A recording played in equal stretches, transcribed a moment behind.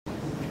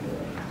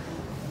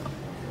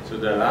to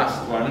the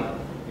last one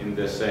in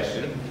the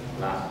session,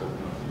 last but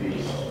not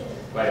least.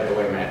 By the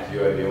way, Matt,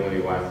 you are the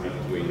only one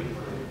between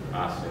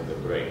us and the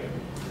break.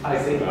 I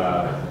see.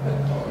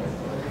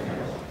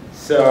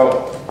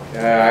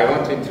 I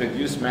want to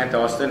introduce Matt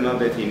Austern, not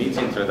that he needs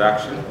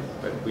introduction,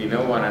 but we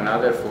know one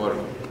another for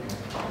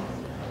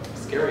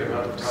scary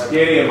amount of time.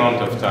 Scary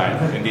amount of time,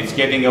 and it's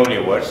getting only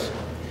worse.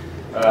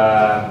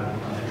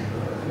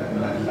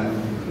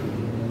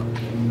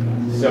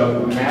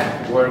 So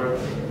Matt worked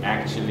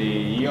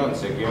actually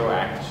eons ago,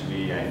 I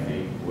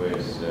think,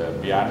 with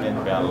Bjarne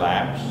at Bell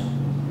Labs,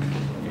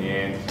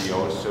 and he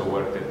also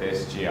worked at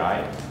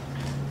SGI,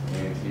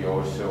 and he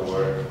also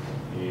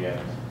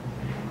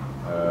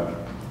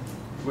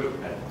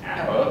worked at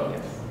Apple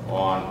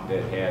on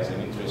that has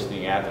an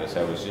interesting address.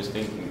 I was just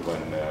thinking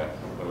when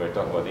we were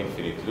talking about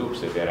infinite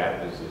loops that their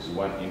address is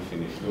one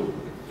infinite loop.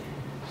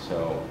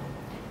 So,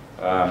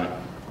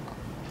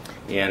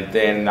 and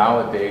then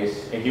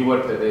nowadays, and he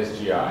worked at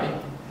SGI,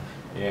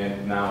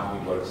 and now he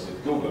works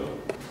at Google.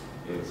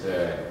 It's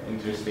an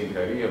interesting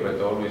career,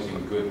 but always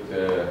in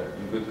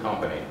good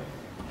company.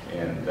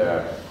 And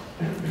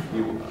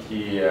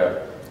he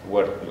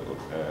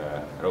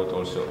wrote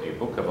also a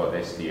book about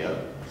STL.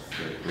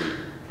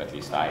 At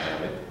least I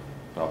have it.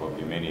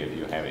 Probably many of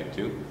you have it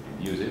too.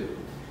 Use it.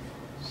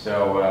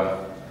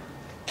 So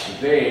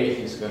today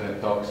he's going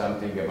to talk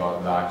something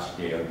about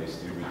large-scale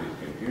distributed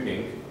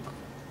computing,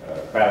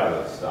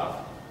 parallel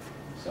stuff.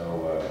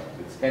 So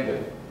it's kind of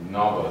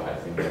novel, I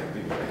think,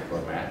 different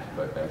format,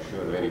 but I'm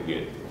sure very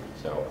good.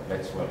 So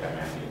let's welcome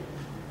Andy.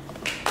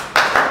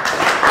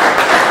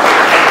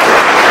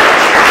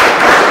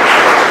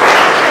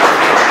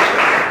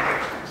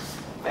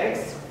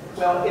 Thanks.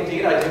 Well,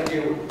 indeed, I did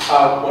do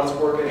once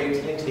work at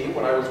AT&T.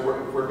 When I was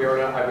working for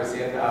Bjarne, I was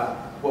in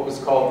what was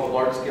called the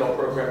Large-Scale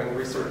Programming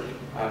Research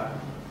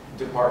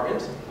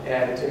Department,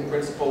 and in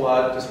principle,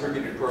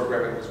 distributed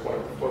programming was one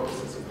of the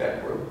focuses of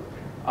that group.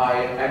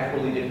 I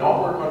actually did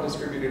not work on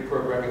distributed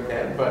programming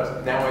then,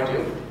 but now I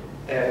do.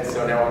 And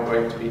so now I'm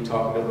going to be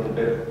talking a little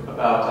bit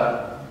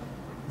about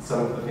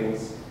some of the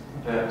things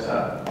that,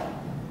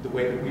 the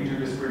way that we do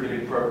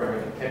distributed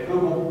programming at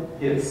Google.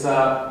 It's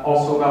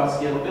also about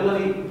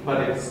scalability,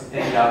 but it's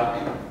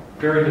a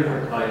very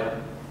different kind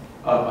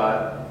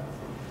of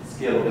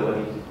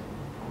scalability.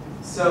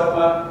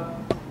 So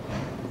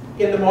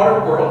in the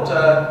modern world,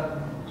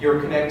 you're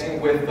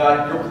connecting with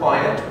your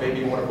client,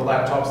 maybe one of the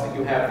laptops that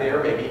you have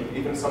there, maybe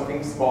even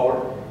something smaller.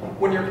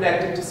 When you're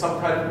connecting to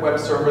some kind of web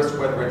service,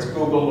 whether it's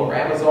Google or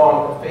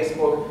Amazon or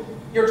Facebook,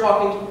 you're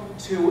talking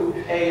to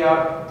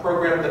a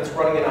program that's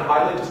running in a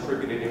highly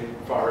distributed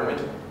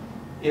environment.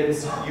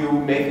 You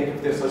may think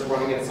of this as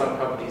running in some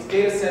company's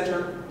data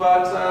center,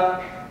 but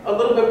a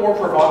little bit more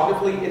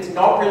provocatively, it's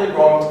not really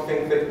wrong to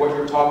think that what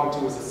you're talking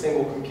to is a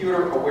single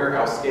computer, a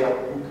warehouse-scale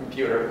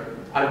computer.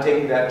 I'm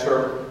taking that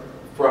term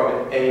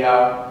from a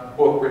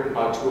book written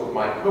by two of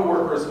my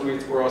co-workers,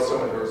 Luis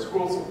Barroso and Urs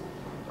Schulz.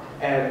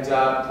 And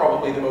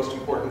probably the most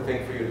important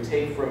thing for you to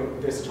take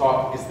from this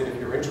talk is that if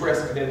you're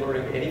interested in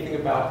learning anything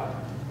about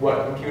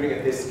what computing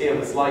at this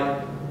scale is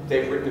like,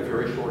 they've written a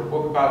very short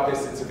book about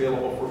this. It's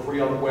available for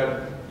free on the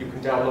web. You can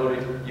download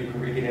it. You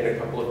can read it in a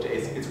couple of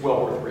days. It's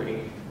well worth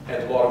reading.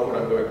 And a lot of what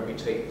I'm going to be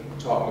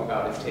talking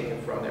about is taken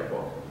from their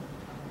book.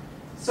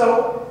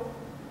 So,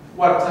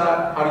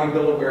 how do you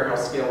build a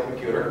warehouse-scale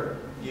computer?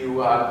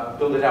 You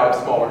build it out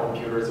of smaller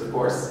computers, of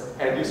course,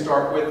 and you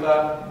start with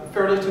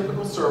fairly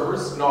typical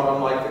servers, not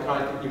unlike the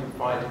kind that you would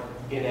find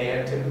in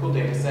a typical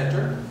data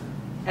center.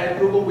 At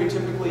Google, we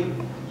typically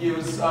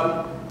use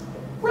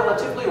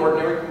relatively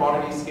ordinary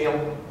commodity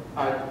scale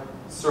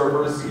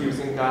servers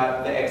using the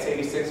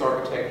x86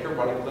 architecture,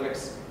 running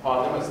Linux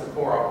on them as the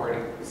core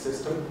operating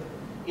system.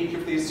 Each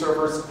of these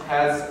servers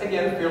has,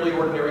 again, fairly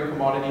ordinary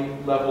commodity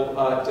level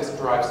disk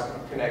drives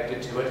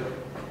connected to it.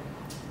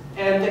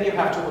 And then you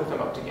have to hook them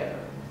up together.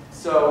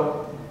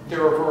 So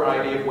there are a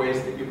variety of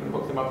ways that you can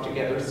hook them up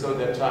together so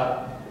that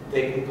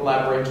they can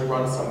collaborate to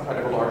run some kind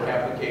of a large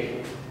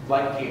application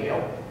like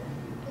Gmail.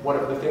 One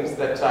of the things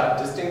that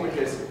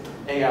distinguishes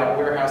a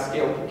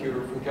warehouse-scale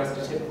computer from just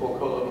a typical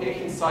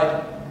co-location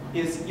site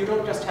is you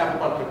don't just have a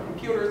bunch of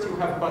computers, you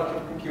have a bunch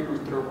of computers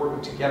that are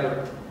working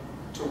together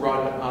to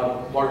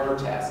run larger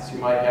tasks. You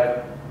might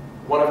have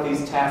one of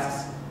these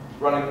tasks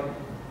running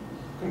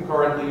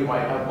concurrently. You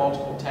might have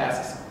multiple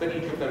tasks, but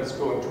each of them is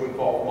going to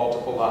involve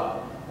multiple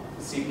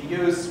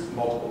CPUs,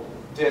 multiple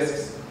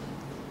disks.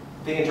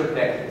 The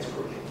interconnection is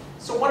crucial.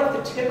 So one of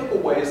the typical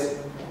ways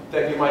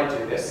that you might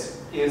do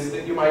this is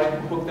that you might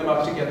hook them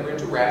up together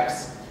into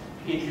racks.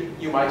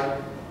 You might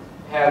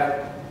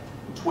have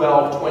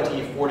 12,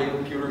 20, 40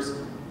 computers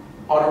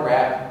on a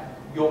rack.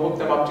 You'll hook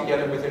them up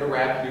together within a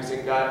rack using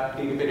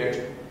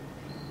gigabit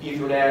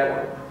Ethernet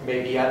or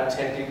maybe 10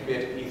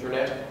 gigabit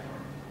Ethernet.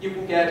 You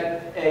can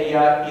get a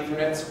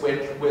Ethernet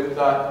switch with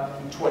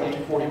 20 to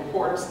 40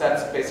 ports.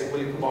 That's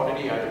basically a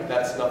commodity item.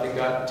 That's nothing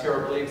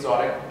terribly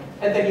exotic.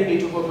 And then you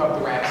need to hook up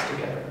the racks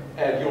together.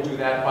 And you'll do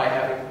that by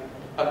having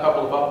a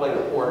couple of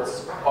uplink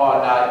ports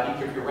on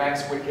each of your rack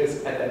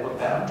switches and then hook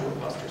that up to a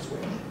cluster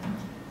switch.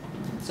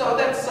 So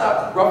that's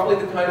roughly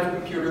the kind of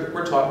computer that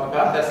we're talking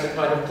about. That's the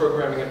kind of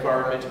programming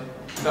environment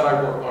that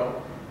I work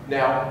on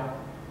now.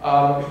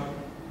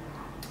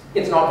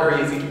 It's not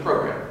very easy to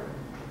program.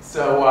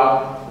 So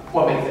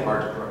what makes it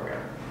hard to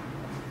program?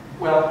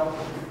 Well,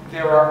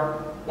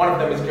 one of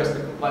them is just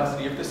the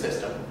complexity of the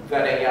system.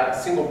 That a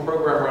single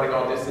program running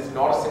on this is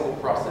not a single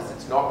process.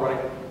 It's not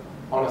running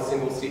on a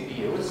single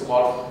CPU. It's a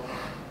lot of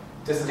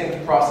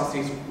distinct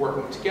processes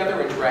working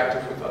together,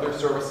 interacting with other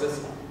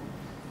services.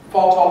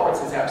 Fault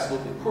tolerance is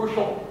absolutely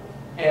crucial,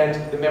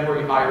 and the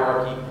memory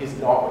hierarchy is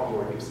not what you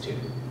are used to.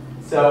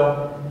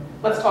 So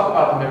let's talk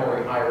about the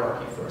memory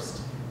hierarchy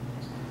first.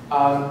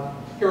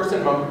 Here are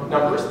some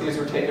numbers. These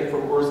are taken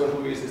from Urs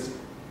and Louise's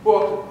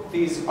book.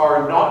 These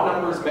are not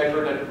numbers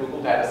measured at a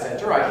Google data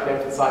center. I should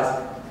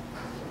emphasize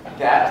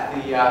that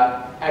the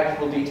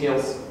actual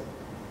details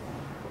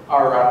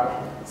are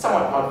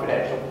somewhat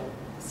confidential.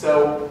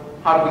 So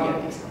how do we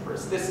get these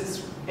numbers? This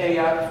is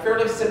a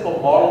fairly simple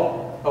model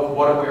of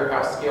what a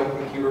warehouse scale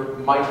computer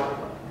might look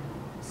like.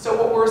 So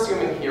what we're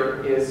assuming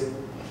here is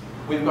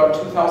we've got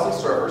 2,000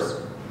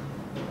 servers.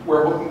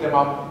 We're hooking them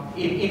up.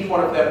 Each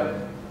one of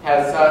them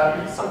has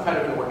some kind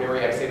of an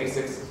ordinary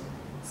x86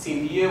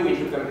 CPU.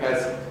 Each of them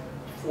has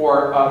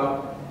 4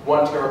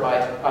 1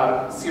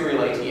 terabyte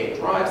serial ATA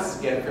drives,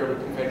 again, fairly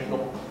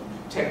conventional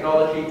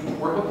technology.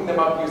 We're hooking them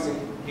up using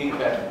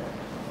Gigabit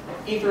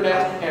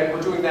Ethernet, and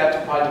we're doing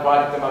that by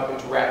dividing them up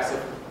into racks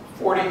of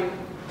 40,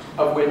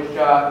 of which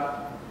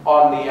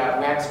on the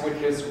rack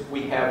switches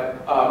we have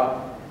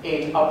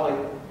 8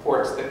 uplink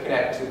ports that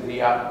connect to the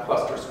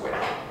cluster switch.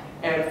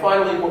 And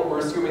finally, what we're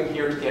assuming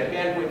here to get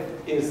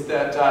bandwidth is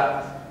that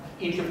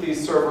each of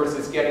these servers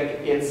is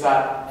getting its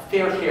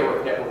fair share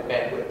of network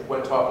bandwidth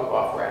when talking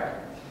off rack.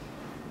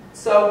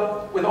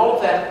 So, with all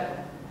of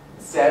that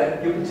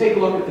said, you can take a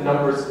look at the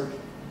numbers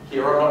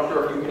here. I'm not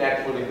sure if you can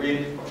actually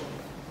read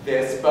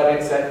this, but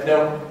it's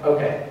no.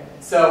 Okay.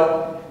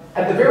 So,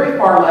 at the very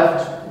far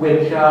left,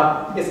 which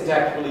isn't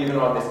actually even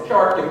on this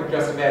chart, you can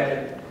just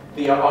imagine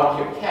the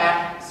on-chip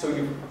cache. So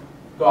you've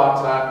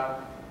got,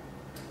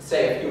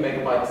 say, a few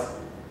megabytes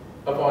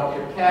of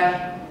on-chip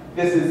cache.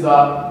 This is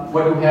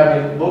what you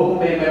have in local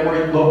main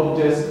memory, local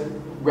disk,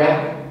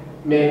 rack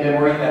main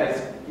memory, that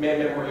is main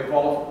memory of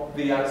all of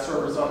the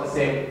servers on the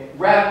same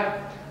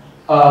rack,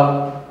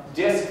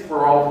 disk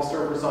for all of the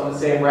servers on the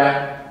same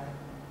rack,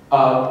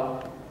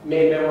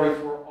 main memory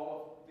for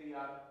all of the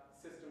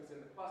systems in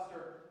the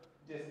cluster,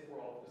 disk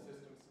for all of the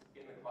systems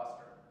in the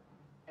cluster.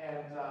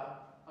 And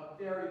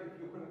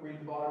if you couldn't read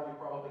the bottom, you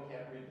probably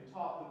can't read the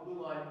top. The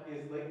blue line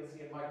is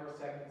latency in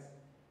microseconds.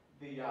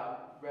 The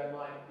red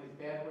line is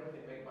bandwidth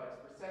in megabytes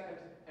per second,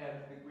 and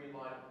the green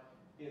line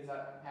is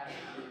capacity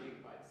in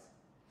gigabytes.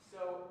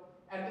 So,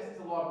 and this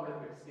is a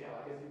logarithmic scale.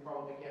 I guess you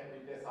probably can't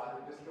read this either.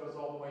 This goes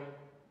all the way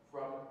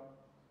from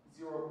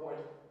 0.1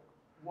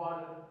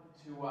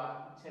 to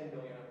 10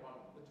 million on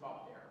the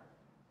top there.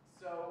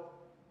 So,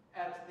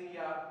 at the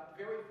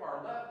very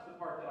far left, the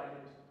part that I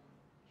didn't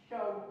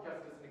show,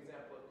 just as an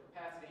example of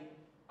capacity,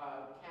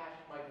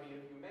 cache might be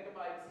a few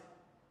megabytes.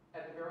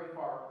 At the very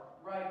far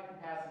right,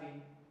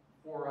 capacity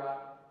for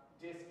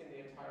disk in the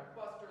entire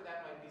cluster,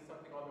 that might be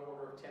something on the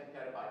order of 10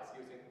 petabytes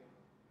using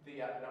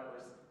the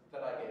numbers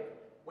that I gave.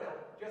 Well,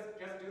 just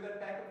do that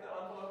back of the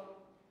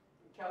envelope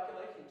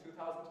calculation.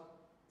 2,000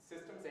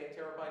 systems, 8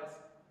 terabytes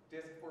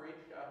disk for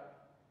each.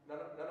 None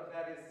of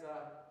that is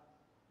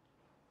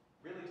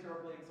really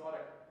terribly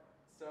exotic.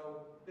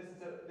 So this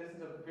is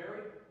a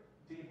very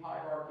deep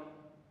hierarchy.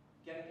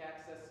 Getting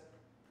access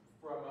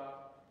from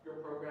your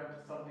program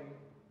to something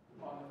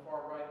on the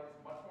far right is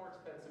much more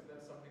expensive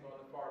than something on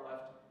the far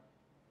left.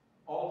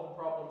 All of the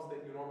problems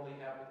that you normally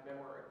have with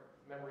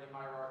memory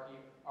hierarchy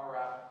are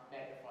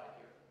magnified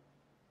here.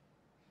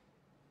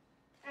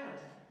 And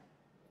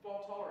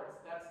fault tolerance,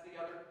 that's the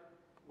other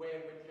way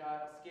in which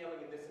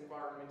scaling in this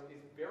environment is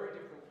very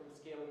different from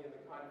scaling in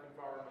the kind of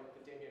environment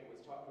that Damien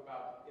was talking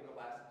about in the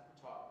last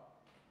talk.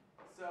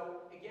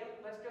 So again,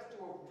 let's just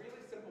do a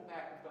really simple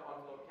back of the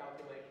envelope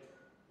calculation.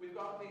 We've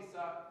got these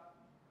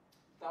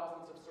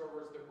thousands of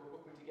servers that we're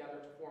hooking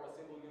together to form a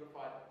single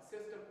unified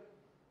system.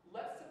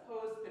 Let's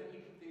suppose that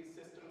each of these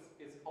systems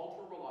is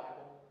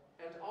ultra-reliable,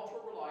 and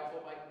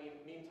ultra-reliable might mean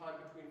mean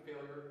time between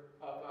failure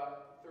of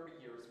 30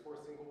 years for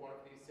a single one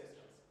of these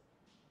systems.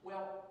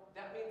 Well,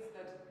 that means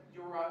that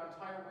your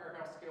entire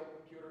warehouse scale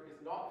computer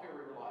is not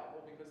very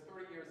reliable because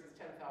 30 years is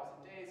 10,000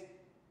 days,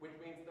 which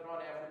means that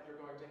on average you're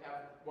going to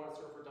have one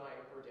server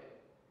dying per day.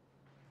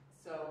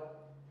 So,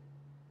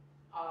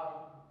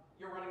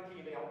 you're running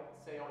Gmail,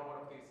 say, on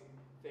one of these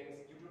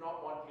things. You do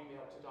not want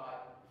Gmail to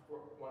die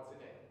once a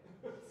day.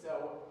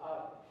 So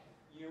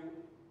you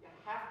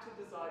have to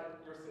design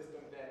your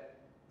system then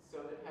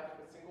so that having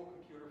a single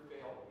computer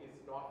fail is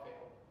not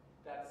fail.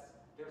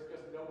 There's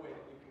just no way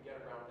that you can get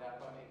around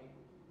that by making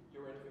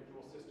your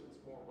individual systems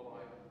more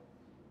reliable.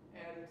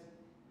 And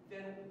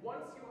then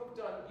once you have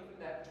done even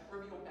that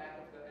trivial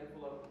back of the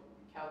envelope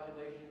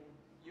calculation,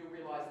 you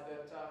realize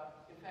that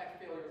in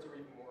fact failures are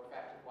even more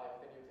fact of life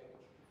than you think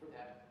for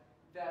that.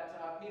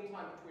 That mean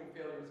time between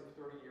failures of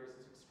 30 years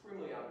is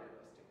extremely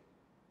unrealistic.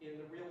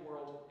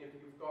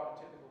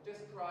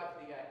 disk drive,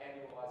 the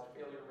annualized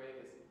failure rate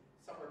is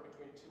somewhere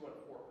between 2 and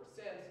 4%.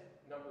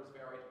 Numbers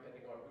vary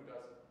depending on who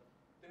does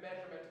the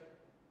measurement.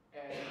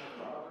 And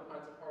there are other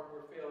kinds of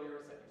hardware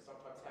failures, and you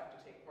sometimes have to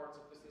take parts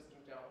of the system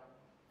down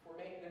for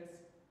maintenance.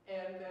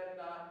 And then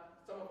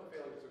some of the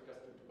failures are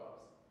just due to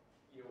bugs.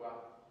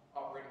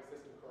 Operating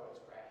system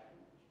kernels crash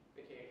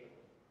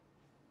occasionally.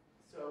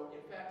 So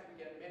in fact, we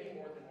get many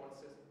more than one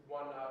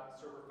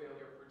server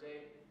failure per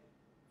day.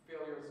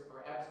 Failures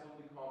are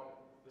absolutely common.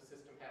 The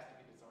system has to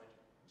be designed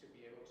to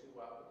be able to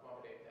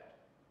accommodate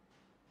that.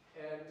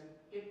 And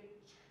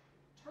it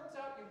turns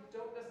out you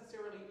don't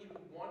necessarily even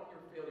want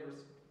your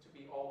failures to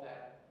be all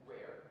that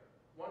rare.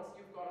 Once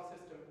you've got a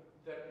system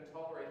that can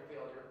tolerate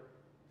failure,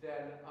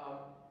 then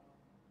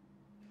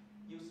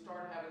you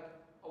start having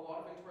a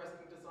lot of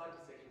interesting design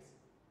decisions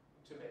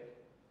to make.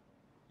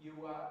 You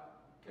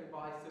can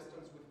buy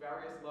systems with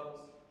various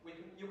levels.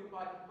 You can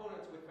buy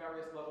components with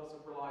various levels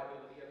of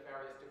reliability at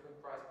various different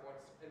price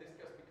points, and this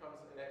just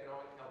becomes an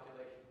economic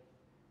calculation.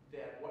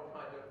 Then what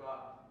kind of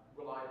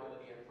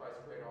reliability and price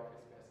trade-off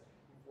is best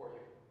for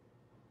you?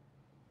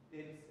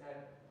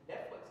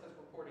 Netflix has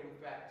reported, in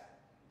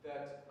fact,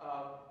 that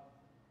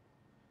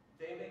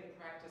they make a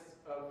practice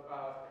of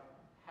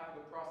having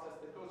a process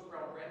that goes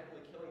around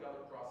randomly killing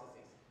other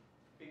processes.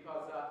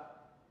 Because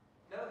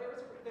now there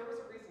is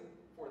a reason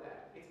for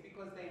that. It's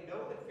because they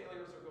know that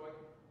failures are going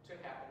to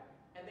happen,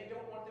 and they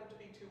don't want them to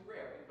be too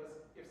rare, because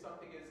if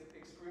something is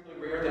extremely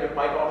rare, then it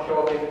might not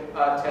show up in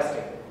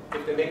testing.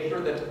 If they make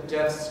sure that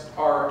deaths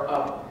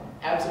are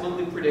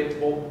absolutely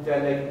predictable,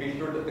 then they can be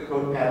sure that the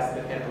code paths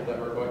that handle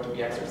them are going to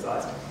be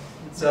exercised.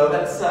 So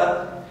that's,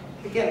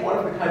 again, one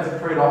of the kinds of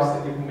trade-offs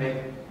that you can make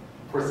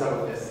for some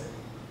of this.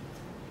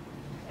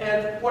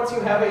 And once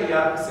you have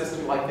a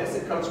system like this,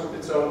 it comes with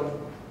its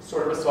own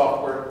sort of a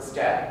software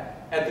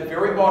stack. At the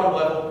very bottom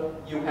level,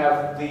 you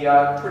have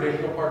the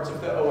traditional parts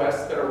of the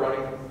OS that are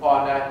running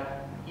on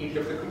each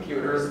of the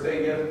computers,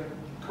 the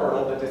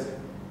kernel, the disk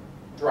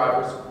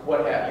drivers,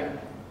 what have you.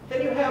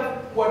 Then you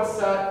have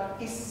what's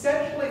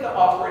essentially the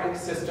operating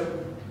system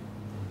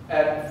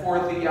for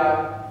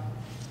the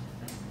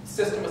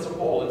system as a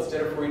whole,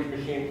 instead of for each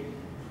machine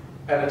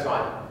at a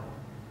time.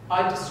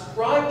 I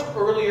described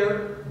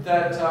earlier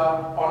that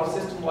on a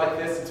system like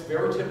this, it's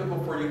very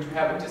typical for you to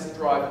have a disk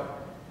drive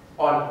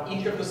on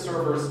each of the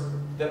servers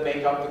that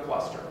make up the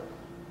cluster.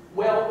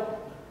 Well,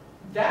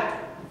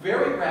 that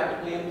very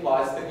rapidly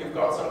implies that you've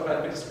got some kind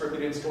of a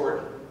distributed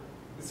storage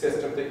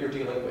system that you're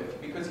dealing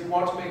with, because you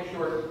want to make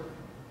sure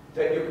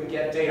that you can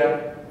get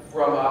data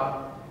from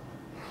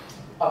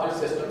other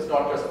systems,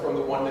 not just from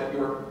the one that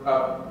your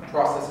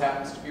process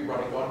happens to be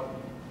running on.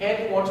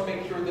 And you want to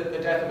make sure that the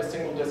death of a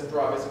single disk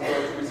drive isn't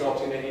going to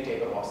result in any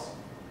data loss.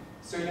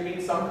 So you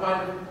need some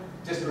kind of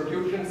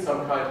distribution,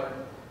 some kind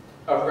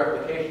of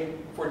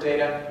replication for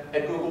data.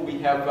 At Google, we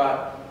have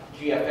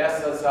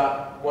GFS as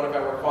one of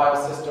our file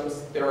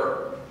systems. There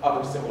are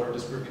other similar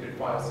distributed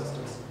file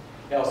systems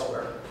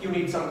elsewhere. You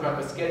need some kind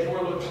of a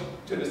scheduler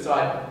to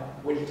decide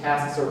which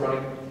tasks are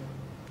running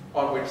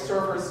on which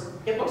servers.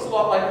 It looks a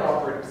lot like an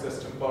operating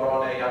system, but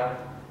on a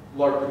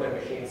larger than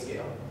machine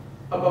scale.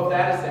 Above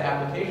that is the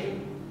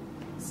application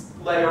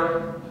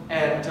layer,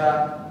 and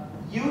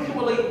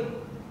usually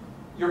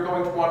you're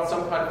going to want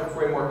some kind of a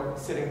framework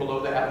sitting below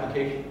the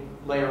application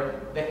layer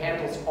that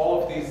handles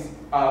all of these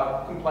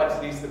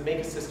complexities that make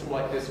a system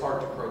like this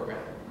hard to program.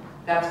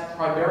 That's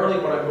primarily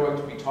what I'm going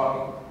to be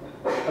talking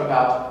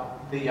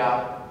about, the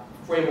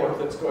framework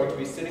that's going to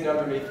be sitting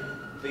underneath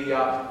the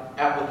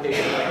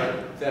application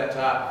layer that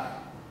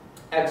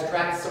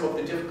abstracts some of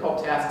the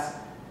difficult tasks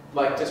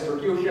like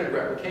distribution,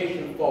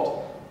 replication,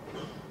 fault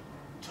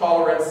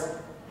tolerance,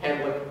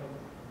 handling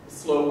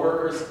slow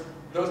workers.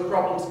 Those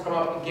problems come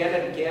up again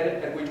and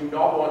again, and we do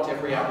not want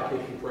every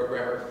application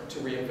programmer to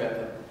reinvent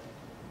them.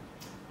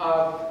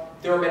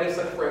 There are many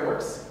such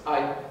frameworks.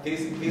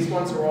 These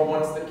ones are all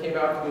ones that came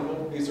out of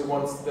Google. These are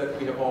ones that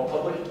we have all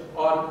published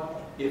on.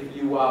 If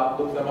you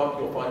look them up,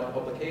 you'll find the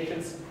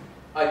publications.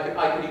 I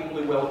could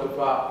equally well have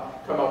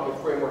come up with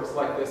frameworks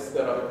like this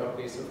that other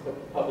companies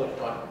have published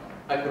on.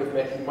 I could have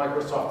mentioned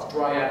Microsoft's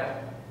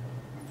Dryad,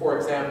 for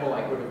example.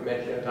 I could have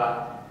mentioned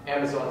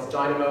Amazon's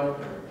Dynamo.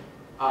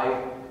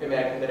 I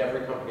imagine that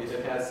every company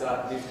that has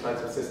these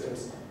kinds of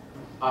systems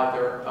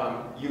either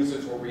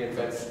uses or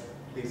reinvents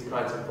these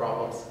kinds of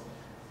problems.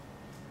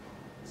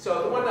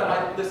 So the one that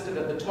I listed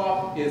at the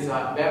top is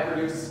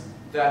MapReduce.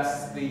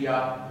 That's the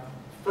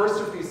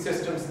first of these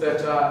systems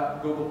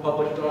that Google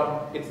published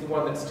on. It's the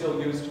one that's still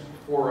used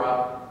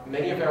for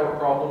many of our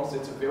problems.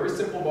 It's a very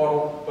simple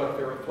model, but a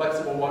very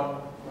flexible one.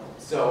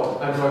 So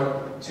I'm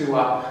going to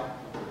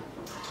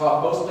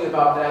talk mostly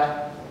about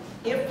that.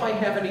 If I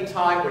have any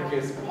time, which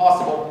is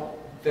possible,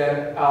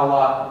 then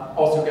I'll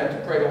also get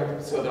to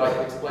Pradle so that I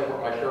can explain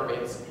what my shirt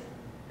means.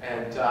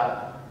 And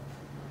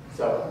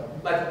so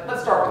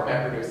let's start with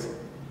MapReduce.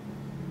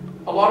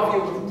 A lot of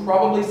you have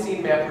probably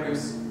seen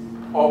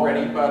MapReduce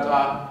already, but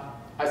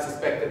I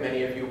suspect that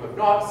many of you have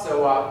not,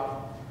 so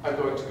I'm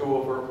going to go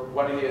over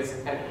what it is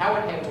and how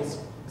it handles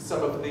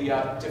some of the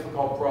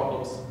difficult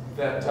problems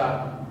that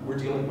we're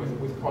dealing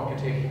with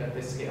computation at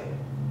this scale.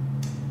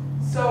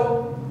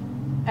 So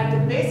at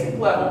the basic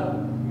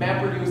level,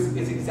 MapReduce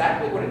is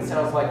exactly what it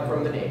sounds like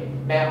from the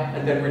name, map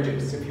and then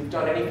reduce. If you've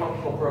done any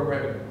functional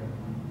programming,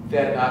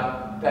 then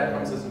that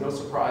comes as no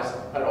surprise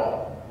at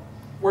all.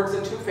 Works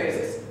in two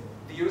phases.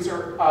 The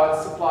user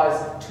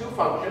supplies two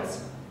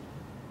functions,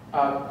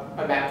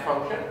 a map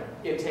function.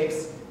 It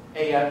takes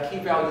a key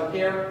value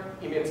pair,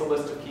 emits a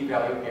list of key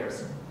value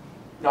pairs,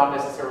 not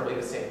necessarily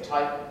the same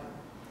type.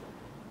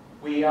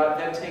 We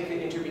then take the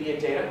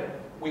intermediate data.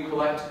 We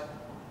collect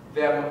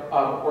them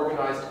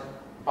organized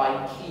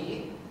by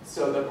key,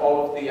 so that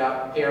all of the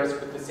pairs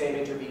with the same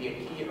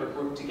intermediate key are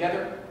grouped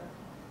together.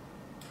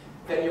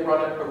 Then you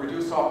run a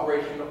reduce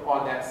operation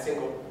on that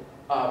single,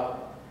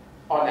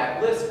 on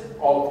that list,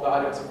 all of the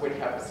items of which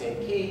have the same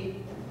key.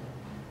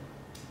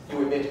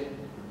 You emit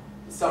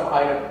some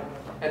item,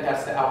 and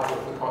that's the output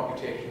of the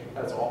computation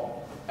as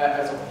well.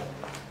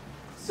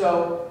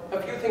 So a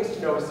few things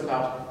to notice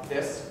about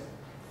this.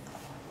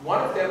 One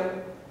of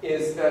them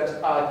is that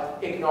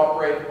it can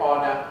operate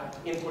on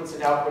inputs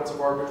and outputs of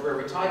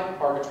arbitrary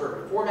type,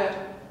 arbitrary format.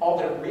 All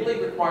that it really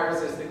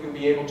requires is that you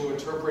be able to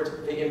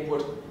interpret the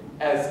input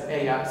as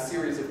a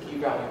series of key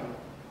value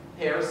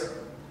pairs,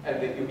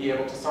 and that you'll be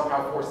able to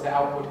somehow force the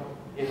output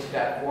into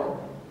that form.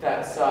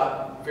 That's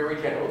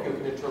very general. You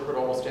can interpret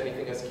almost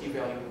anything as key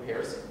value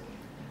pairs.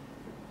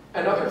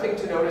 Another thing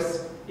to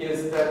notice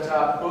is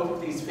that both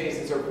of these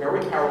phases are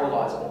very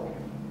parallelizable.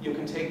 You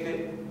can take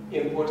the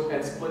input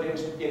and split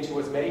it into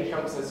as many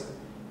chunks as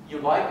you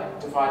like,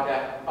 divide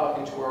that up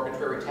into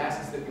arbitrary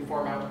tasks that you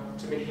form out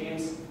to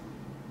machines.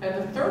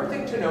 And the third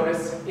thing to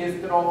notice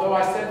is that although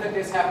I said that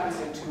this happens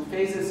in two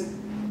phases,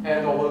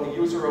 and although the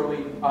user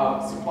only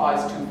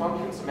supplies two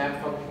functions, a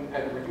map function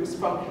and a reduce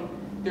function,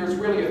 there's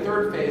really a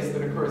third phase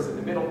that occurs in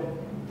the middle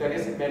that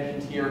isn't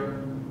mentioned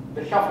here,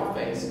 the shuffle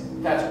phase.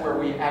 That's where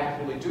we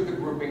actually do the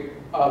grouping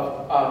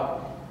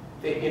of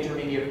the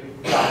intermediate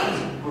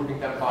values, grouping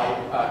them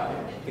by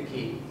the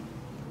key.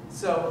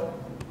 So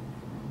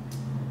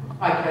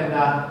I can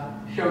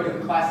show you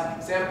the classic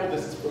example.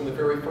 This is from the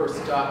very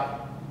first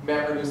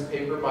MapReduce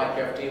paper by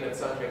Jeff Dean and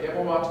Sanjay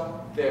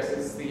Develmat. This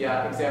is the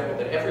example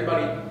that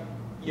everybody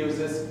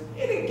uses.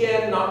 It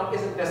again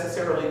isn't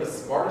necessarily the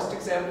smartest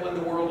example in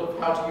the world of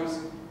how to use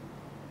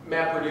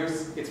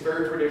MapReduce. It's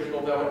very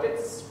traditional though, and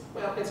it's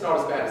not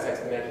as bad as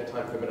exponential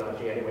time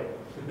Fibonacci anyway.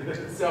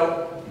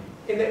 So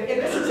in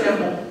this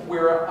example,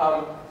 we're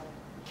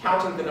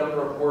counting the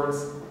number of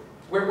words.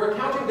 We're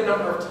counting the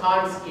number of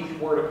times each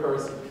word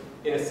occurs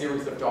in a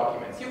series of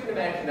documents. You can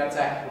imagine that's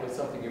actually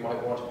something you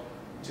might want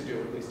to do,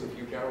 at least if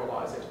you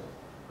generalize it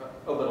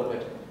a little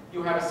bit.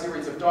 You have a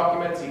series of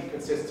documents, each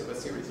consists of a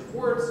series of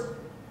words.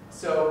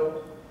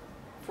 So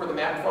for the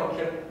map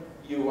function,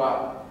 you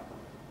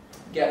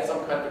get some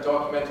kind of a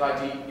document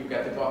ID, you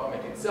get the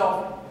document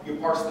itself, you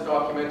parse the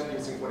document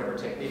using whatever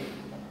technique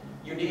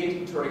you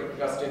need, turning it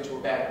just into a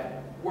bag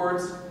of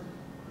words.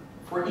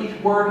 For each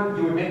word,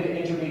 you emit the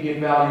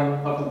intermediate value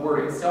of the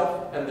word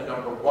itself and the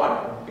number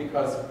 1,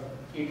 because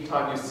each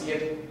time you see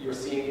it, you're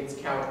seeing its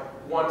count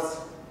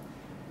once.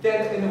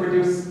 Then in the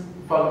reduce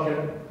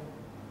function,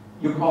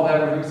 you call that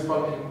reduce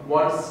function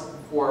once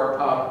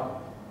for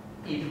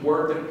each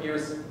word that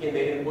appears in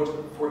the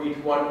input. For each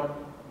one,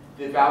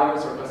 the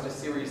values are just a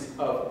series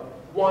of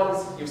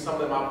ones. You sum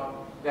them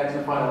up, that's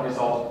your final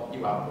result,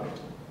 you output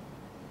it.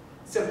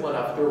 Simple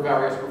enough. There are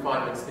various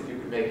refinements that you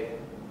could make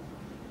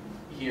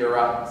here.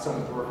 Some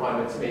of the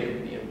refinements may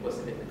even be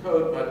implicit in the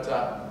code,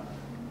 but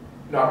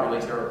not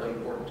really terribly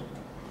important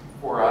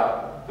for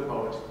the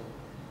moment.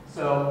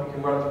 So we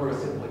can run through a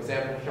simple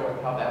example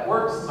showing how that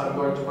works. I'm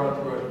going to run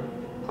through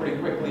it pretty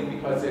quickly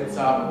because it's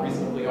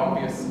reasonably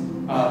obvious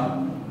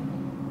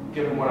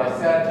given what I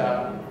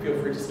said.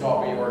 Feel free to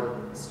stop me or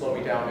slow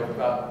me down if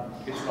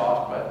it's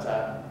not, but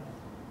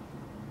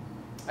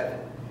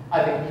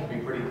I think it should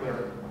be pretty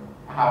clear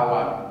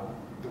how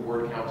the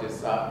word count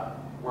is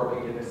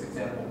working in this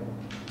example.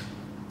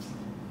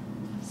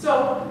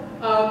 So,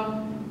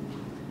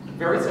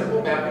 very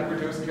simple, map and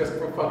reduce just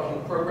from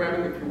functional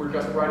programming. If you were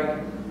just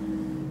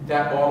writing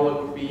that model,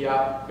 it would be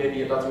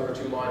maybe a dozen or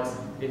two lines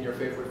in your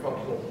favorite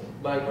functional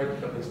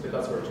language, at least a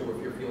dozen or two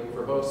if you're feeling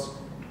verbose.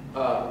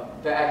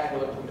 The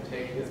actual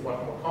implementation is much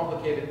more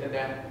complicated than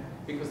that,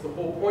 because the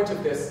whole point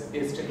of this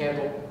is to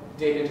handle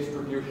data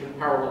distribution,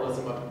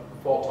 parallelism, and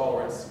fault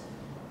tolerance.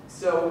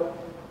 So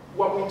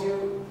what we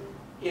do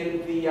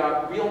in the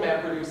real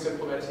MapReduce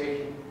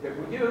implementation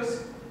that we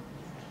use,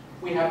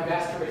 we have a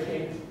master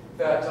machine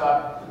that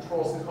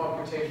controls the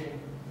computation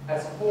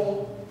as a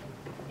whole.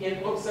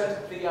 It looks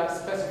at the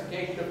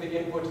specification of the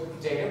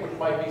input data, which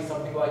might be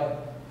something like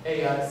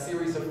a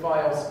series of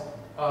files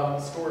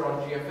stored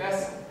on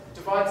GFS,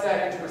 divides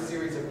that into a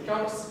series of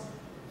chunks.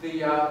 The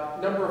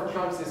number of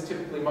chunks is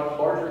typically much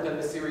larger than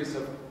the series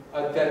of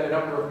than the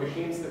number of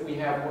machines that we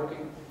have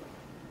working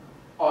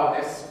on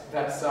this.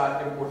 That's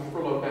important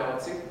for load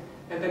balancing.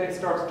 And then it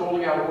starts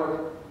doling out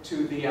work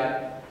to the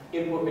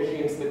input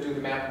machines that do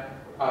the map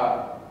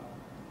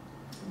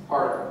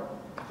part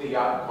of the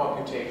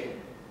computation.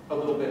 a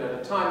little bit at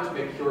a time to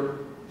make sure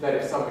that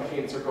if some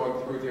machines are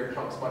going through their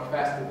chunks much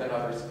faster than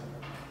others,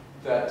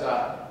 that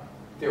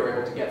they're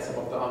able to get some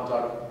of the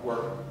undone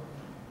work.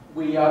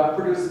 We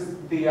produce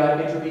the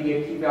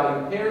intermediate key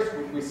value pairs,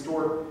 which we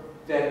store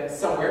then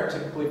somewhere,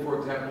 typically, for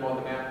example, on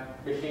the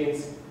map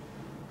machines.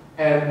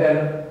 And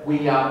then we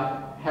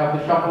have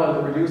the shuffle and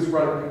the reduce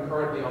running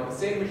concurrently on the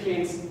same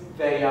machines.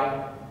 They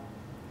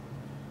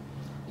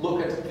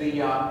look at the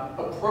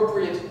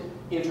appropriate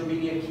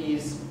intermediate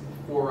keys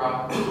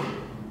for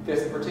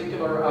this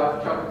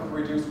particular chunk of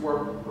reduce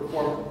work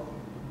performed,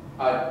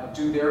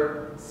 do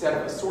their set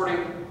of the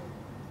sorting,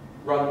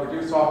 run the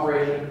reduce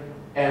operation,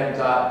 and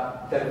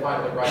then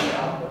finally write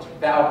the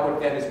output. The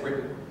output then is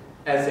written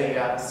as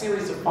a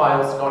series of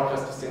files, not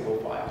just a single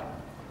file.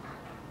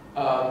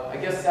 I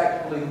guess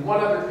actually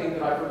one other thing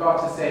that I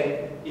forgot to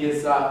say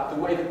is the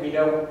way that we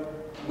know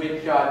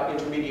which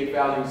intermediate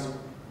values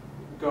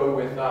go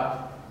with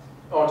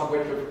onto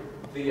which of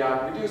the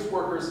reduced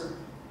workers.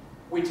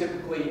 We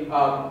typically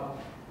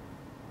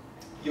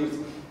use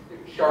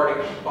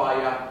sharding by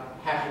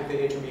hashing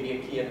the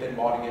intermediate key and then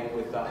modding it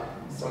with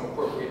some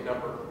appropriate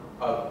number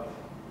of,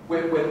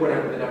 with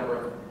whatever the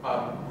number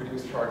of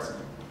reduced shards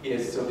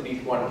is, so that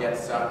each one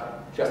gets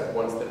just the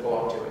ones that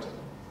belong to it.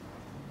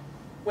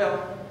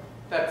 Well,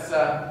 that was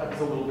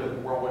a little bit of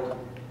a whirlwind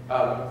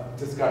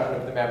discussion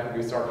of the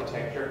MapReduce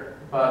architecture,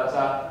 but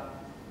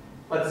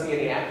let's see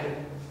any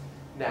action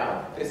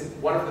now. This is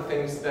one of the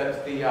things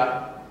that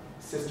the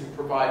system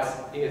provides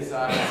is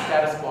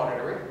status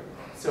monitoring.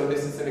 So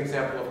this is an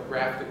example of a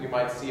graph that you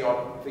might see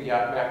on the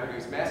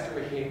MapReduce master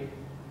machine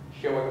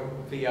showing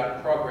the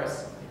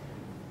progress.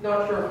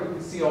 Not sure if we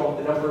can see all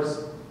of the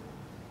numbers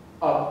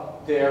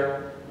up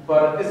there,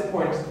 but at this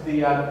point,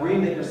 the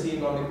green that you're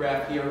seeing on the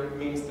graph here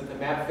means that the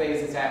map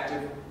phase is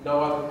active,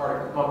 no other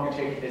part of the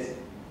computation is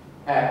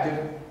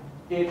active.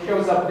 It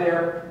shows up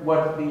there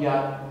what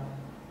the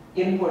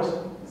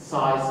input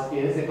size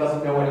is. It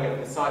doesn't know any of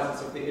the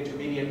sizes of the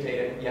intermediate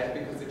data yet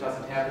because it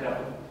doesn't have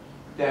enough of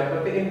them,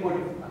 but the input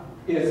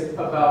is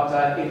about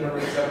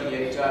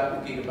 878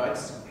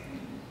 gigabytes.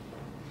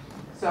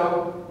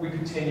 So we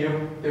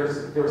continue.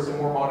 There's some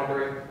more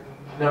monitoring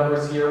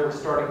numbers here. We're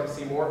starting to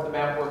see more of the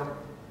map work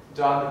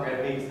done. The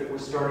red means that we're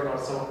starting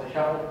on some of the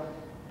shuffle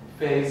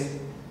phase.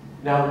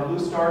 Now the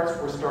blue starts,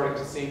 we're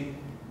starting to see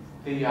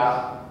the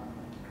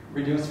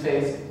reduce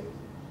phase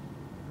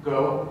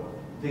go.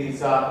 These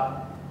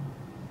graphs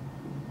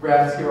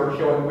here are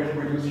showing which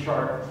reduce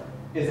shard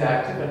is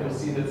active, and you'll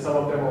see that some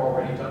of them are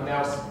already done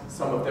now,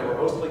 some of them are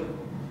mostly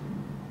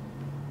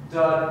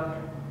done.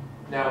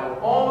 Now we're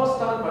almost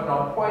done, but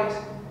not quite,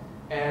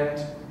 and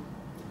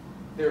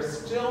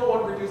there's still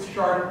one reduced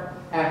shard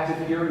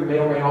active here. You may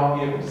or may not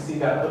be able to see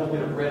that little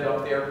bit of red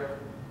up there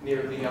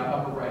near the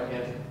upper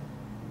right-hand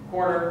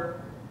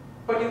corner.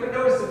 But you can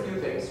notice a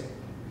few things.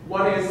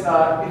 One is,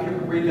 if you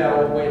can read that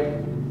all the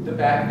way to the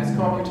back, this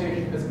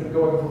computation has been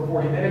going for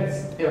 40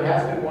 minutes. There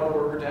has been one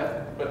worker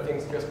death, but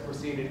things just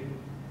proceeded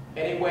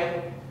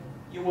anyway.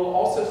 You will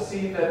also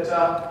see that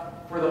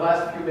for the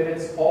last few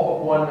minutes, all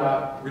but one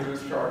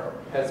reduced shard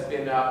has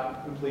been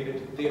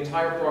completed. The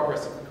entire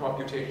progress of the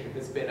computation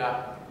has been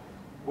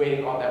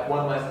waiting on that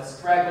one last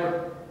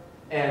straggler,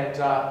 and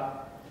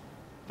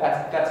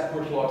that's a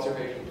crucial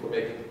observation for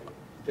making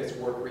this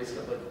work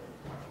reasonably.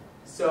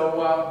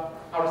 So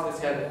how does this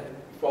handle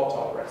fault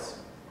tolerance?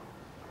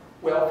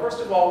 Well,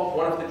 first of all,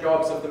 one of the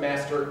jobs of the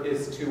master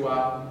is to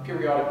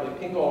periodically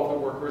ping all of the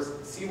workers,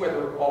 see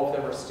whether all of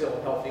them are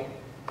still healthy.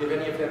 If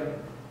any of them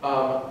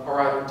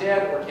are either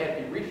dead or can't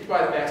be reached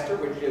by the master,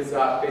 which is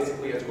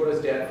basically as good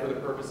as dead for the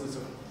purposes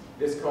of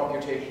this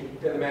computation,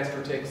 then the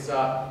master takes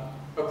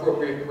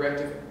appropriate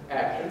corrective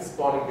actions,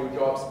 spawning new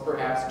jobs,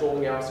 perhaps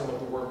doling out some of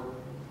the work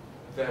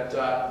that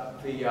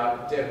the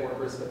dead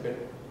workers have been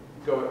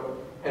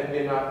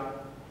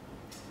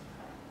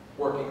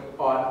working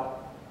on.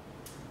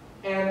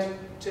 And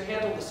to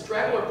handle the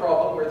straggler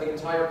problem, where the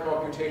entire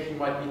computation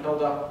might be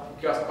held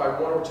up just by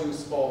one or two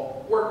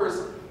small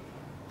workers,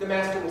 the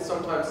master will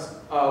sometimes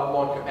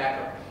launch a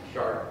backup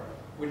shard,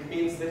 which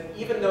means that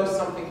even though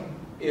something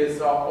is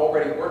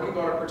already working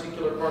on a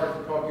particular part of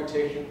the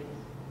computation,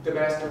 the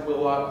master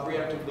will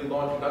preemptively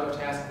launch another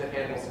task that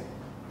handles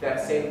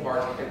that same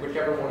part, and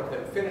whichever one of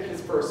them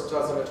finishes first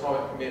does an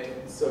atomic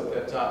commit so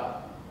that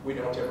we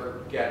don't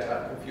ever get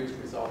confused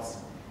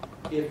results.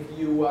 If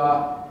you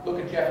look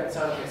at Jeff and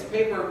Sanjay's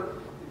paper,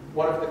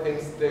 one of the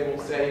things they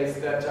will say is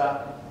that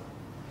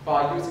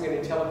by using an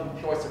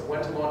intelligent choice of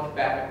when to launch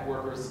backup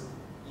workers,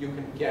 you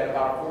can get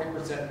about a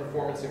 40%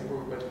 performance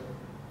improvement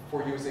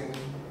for using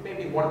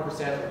maybe 1% or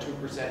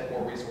 2%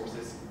 more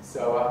resources.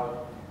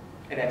 So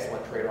an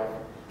excellent trade-off.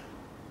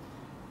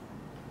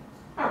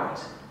 All right.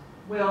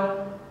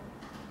 Well,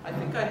 I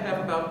think I have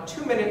about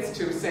 2 minutes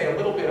to say a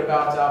little bit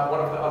about one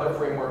of the other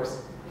frameworks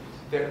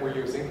that we're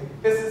using.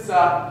 This is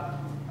a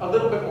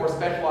little bit more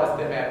specialized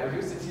than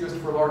MapReduce. It's used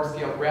for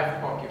large-scale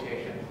graph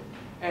computation.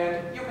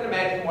 And you can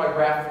imagine why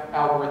graph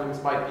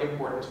algorithms might be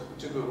important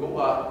to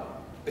Google.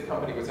 The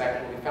company was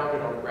actually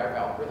founded on a graph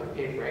algorithm,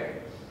 PageRank.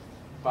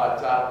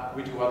 but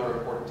we do other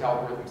important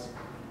algorithms.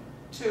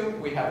 2,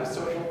 we have the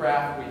social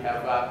graph, we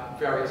have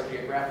various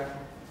geographic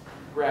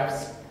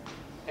graphs,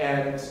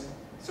 and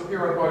so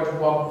here I'm going to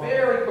walk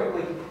very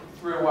quickly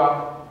through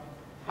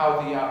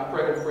how the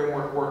Parasol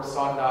framework works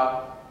on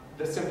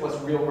the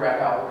simplest real graph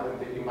algorithm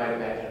that you might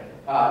imagine,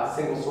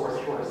 single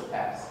source shortest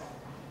paths.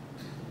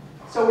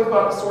 So we've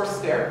got the source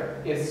there.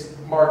 It's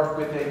marked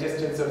with a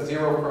distance of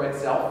 0 from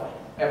itself.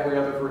 Every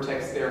other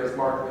vertex there is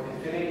marked with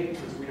infinity,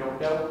 because we don't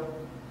know.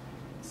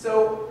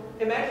 So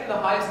imagine the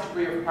highest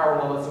degree of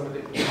parallelism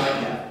that you might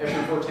have.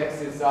 Every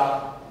vertex is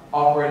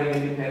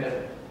operating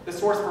independently. The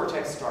source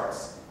vertex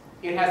starts.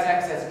 It has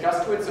access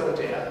just to its own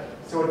data,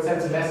 so it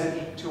sends a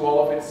message to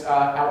all of its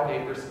out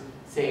neighbors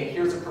saying,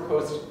 here's a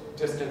proposed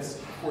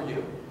distance for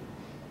you.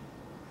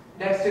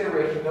 Next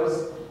iteration,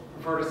 those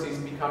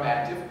vertices become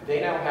active.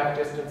 They now have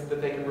distance that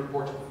they can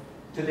report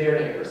to their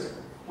neighbors.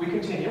 We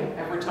continue.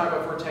 Every time a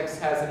vertex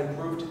has an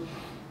improved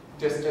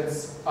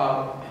distance,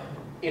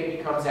 it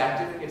becomes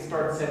active. It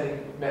starts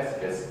sending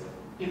messages.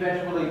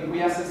 Eventually,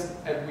 quiesces,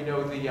 and we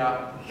know the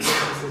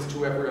distances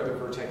to every other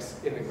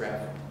vertex in the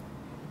graph.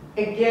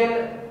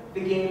 Again,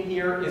 the game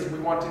here is we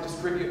want to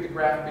distribute the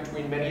graph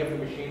between many of the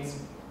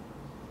machines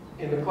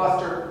in the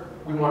cluster.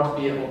 We want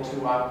to be able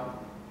to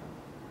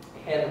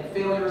handle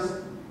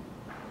failures,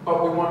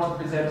 but we want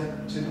to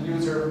present to the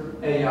user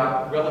a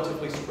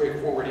relatively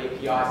straightforward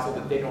API so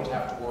that they don't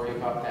have to worry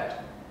about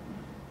that.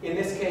 In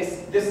this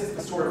case, this is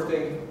the sort of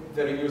thing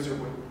that a user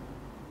would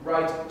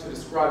write to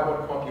describe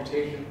what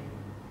computation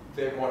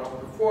they want to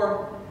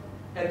perform.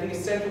 And the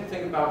essential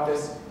thing about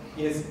this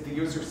is the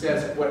user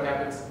says what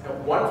happens at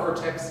one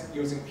vertex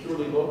using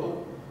purely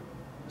local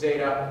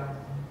data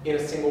in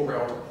a single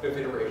round of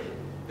iteration.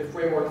 The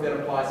framework then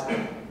applies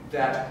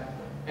that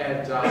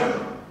and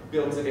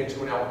builds it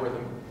into an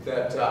algorithm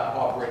that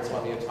operates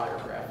on the entire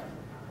graph.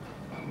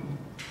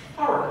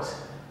 All right,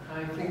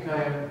 I think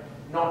I am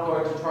not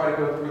going to try to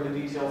go through the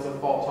details of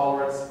fault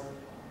tolerance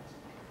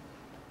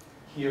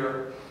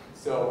here,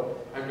 so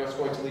I'm just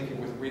going to leave you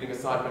with a reading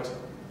assignment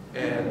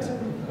and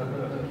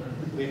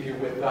leave you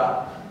with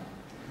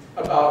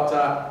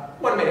about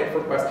 1 minute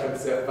for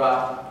questions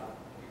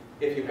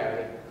if you have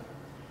any.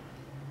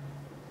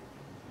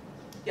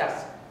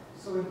 Yes?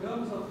 So in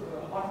terms of,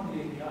 apart from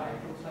the API,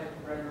 it looks like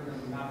rather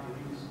than map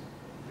reduce,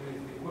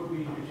 it could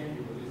be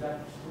interchangeable. Is that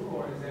true,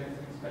 or is there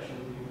anything special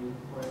you do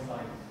for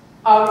inside?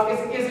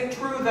 Is it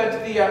true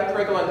that the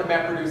Parasol and the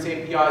MapReduce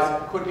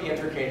APIs could be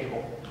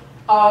interchangeable?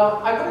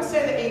 I wouldn't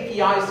say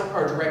the APIs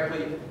are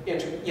directly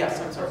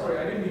yes, I'm sorry. Sorry,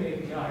 I didn't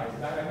mean APIs.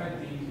 I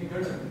meant the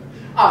internal implementation.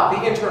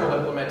 The internal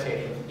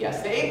implementation.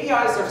 Yes, the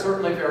APIs are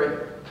certainly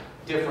very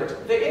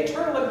different. The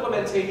internal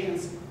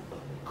implementations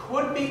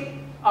could be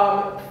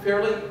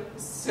fairly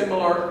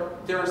similar.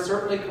 There are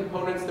certainly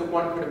components that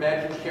one could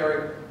imagine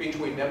sharing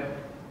between them.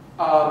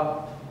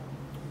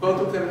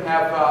 Both of them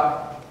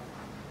have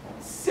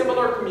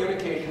similar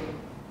communication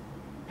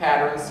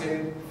patterns.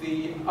 In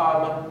the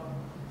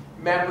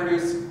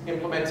MapReduce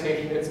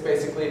implementation, it's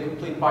basically a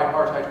complete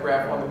bipartite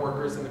graph on the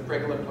workers. In the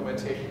Parasol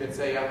implementation, it's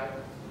a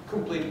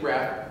complete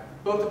graph.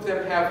 Both of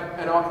them have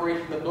an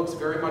operation that looks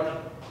very much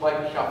like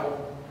a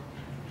shuffle.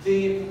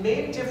 The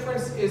main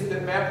difference is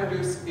that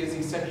MapReduce is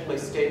essentially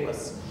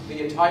stateless.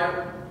 The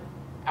entire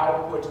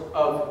output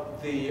of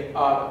the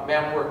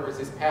map workers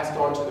is passed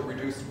on to the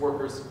reduced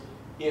workers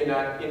in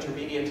the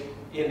intermediate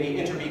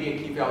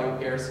key value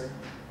pairs.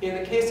 In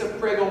the case of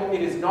Parasol,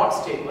 it is not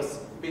stateless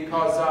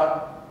because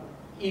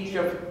each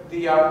of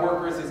the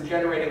workers is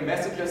generating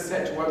messages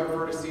sent to other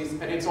vertices,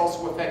 and it's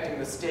also affecting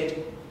the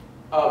state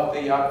of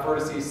the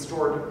vertices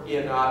stored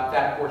in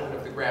that portion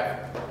of the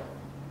graph.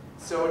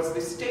 So it's the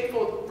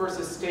stateful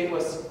versus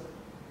stateless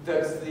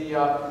that's the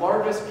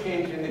largest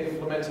change in the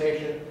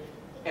implementation.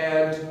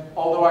 And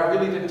although I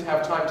really didn't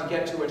have time to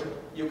get to it,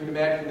 you can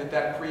imagine that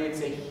that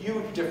creates a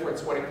huge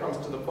difference when it comes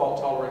to the fault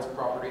tolerance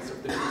properties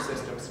of the two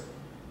systems.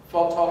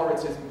 Fault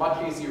tolerance is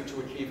much easier to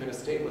achieve in a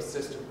stateless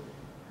system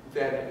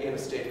than in a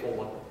stateful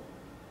one.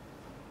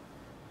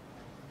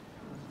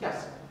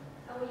 Yes?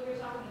 When you were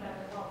talking about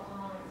the fault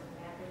tolerance of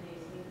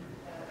MapReduce, you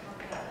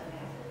talked about the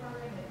master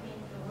program that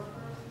came to the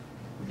workers.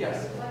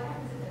 Yes. What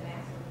happens if the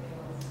master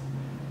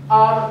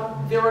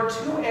fails? There are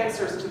two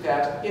answers to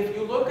that. If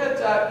you look at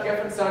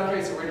Jeff and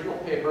Sanjay's original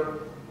paper,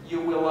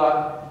 you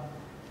will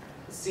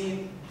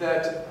see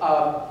that,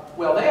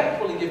 well, they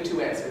actually give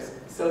two answers.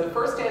 So the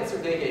first answer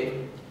they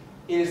gave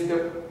is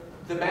that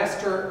the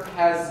master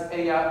has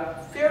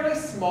a fairly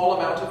small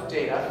amount of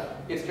data.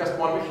 It's just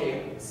one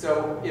machine,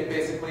 so it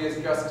basically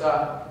is just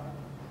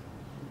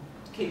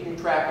keeping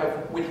track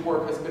of which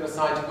work has been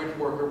assigned to which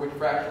worker, which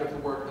fraction of the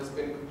work has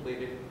been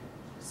completed.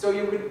 So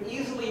you could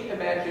easily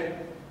imagine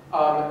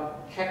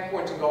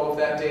checkpointing all of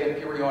that data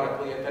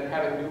periodically and then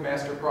having a new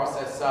master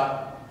process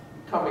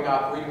coming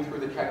up, reading through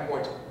the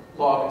checkpoint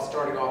log and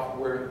starting off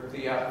where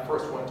the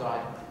first one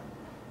died.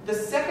 The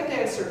second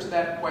answer to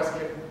that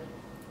question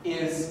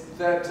is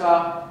that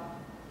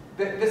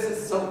this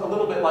is a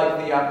little bit like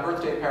the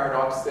birthday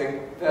paradox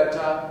thing, that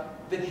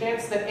the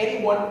chance that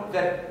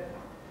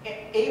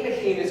a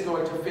machine is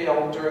going to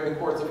fail during the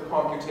course of a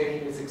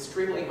computation is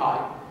extremely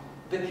high.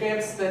 The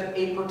chance that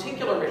a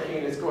particular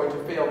machine is going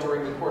to fail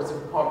during the course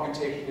of a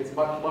computation is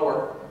much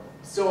lower.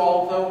 So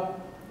although,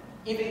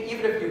 even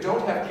if you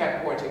don't have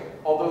checkpointing,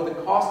 although the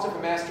cost of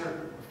a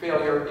master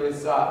failure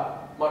is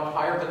much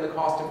higher than the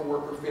cost of a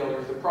worker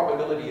failure, the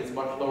probability is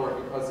much lower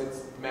because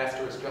its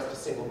master is just a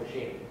single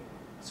machine.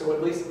 So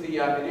at least the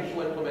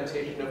initial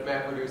implementation of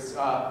MapReduce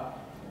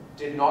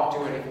did not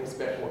do anything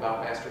special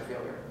about master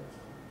failure.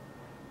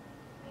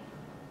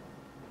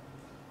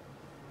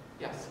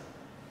 Yes?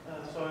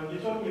 So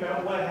you're talking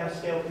about warehouse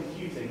scale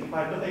computing. If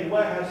I put a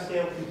warehouse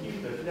scale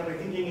computer, should I be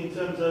thinking in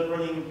terms of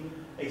running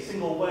a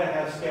single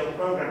warehouse scale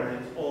program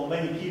in it, or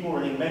many people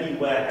running many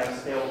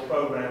warehouse scale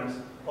programs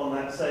on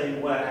that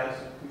same warehouse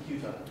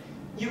computer?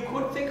 You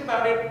could think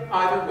about it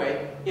either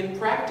way. In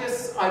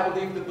practice, I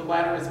believe that the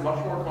latter is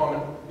much more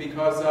common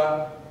because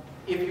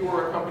if you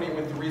were a company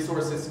with the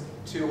resources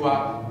to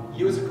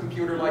use a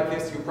computer like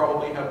this, you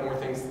probably have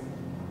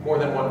more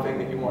than one thing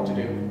that you want to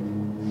do.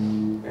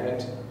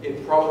 And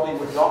it probably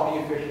would not be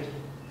efficient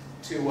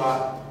to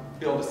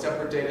build a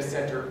separate data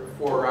center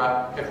for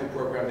every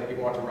program that you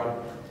want to run.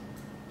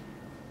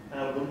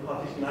 Would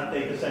partition that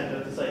data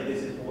center to say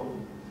this is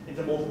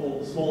into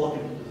multiple smaller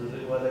computers,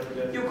 as it were,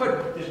 that you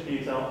could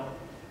distribute out?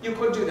 You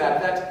could do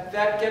that.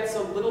 That gets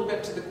a little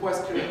bit to the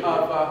question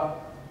of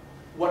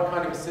what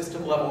kind of a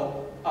system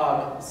level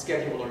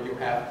scheduler you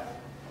have.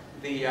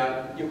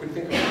 You could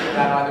think of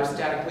that either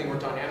statically or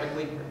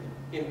dynamically.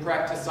 In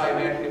practice, I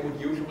imagine it would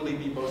usually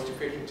be most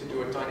efficient to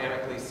do it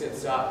dynamically,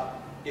 since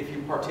if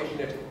you partition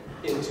it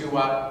into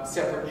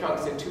separate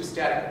chunks in too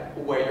static a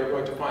way, you're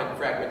going to find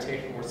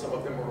fragmentation where some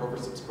of them are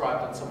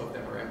oversubscribed and some of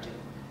them are empty.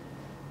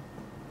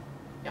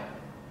 Yeah?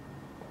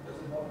 Does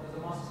a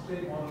master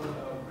slave model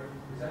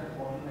present a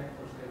bottleneck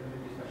for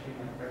scalability, especially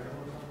in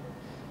Parasol or something?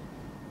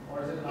 Or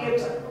is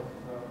it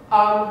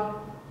an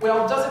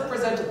well, does it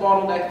present a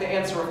bottleneck? The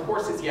answer, of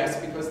course, is yes,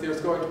 because there's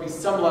going to be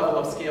some level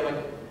of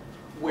scaling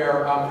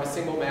where a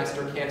single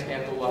master can't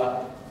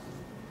handle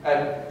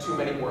too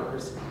many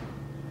workers.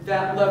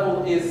 That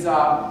level is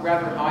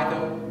rather high,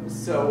 though,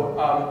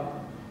 so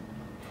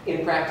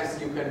in practice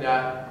you can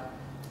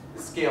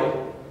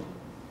scale.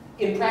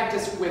 In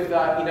practice, with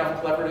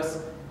enough cleverness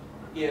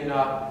in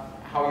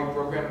how you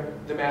program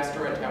the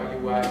master and how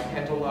you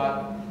handle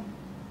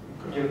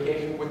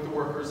communication with the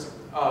workers,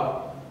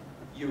 a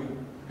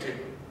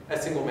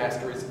single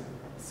master is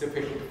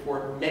sufficient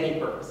for many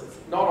purposes.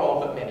 Not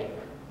all, but many.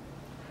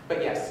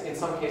 But yes, in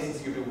some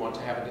cases you do want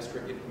to have a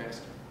distributed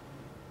master.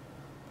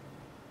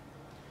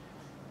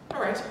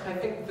 All right, I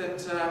think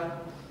that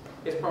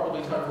it's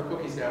probably time for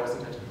cookies now,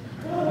 isn't it?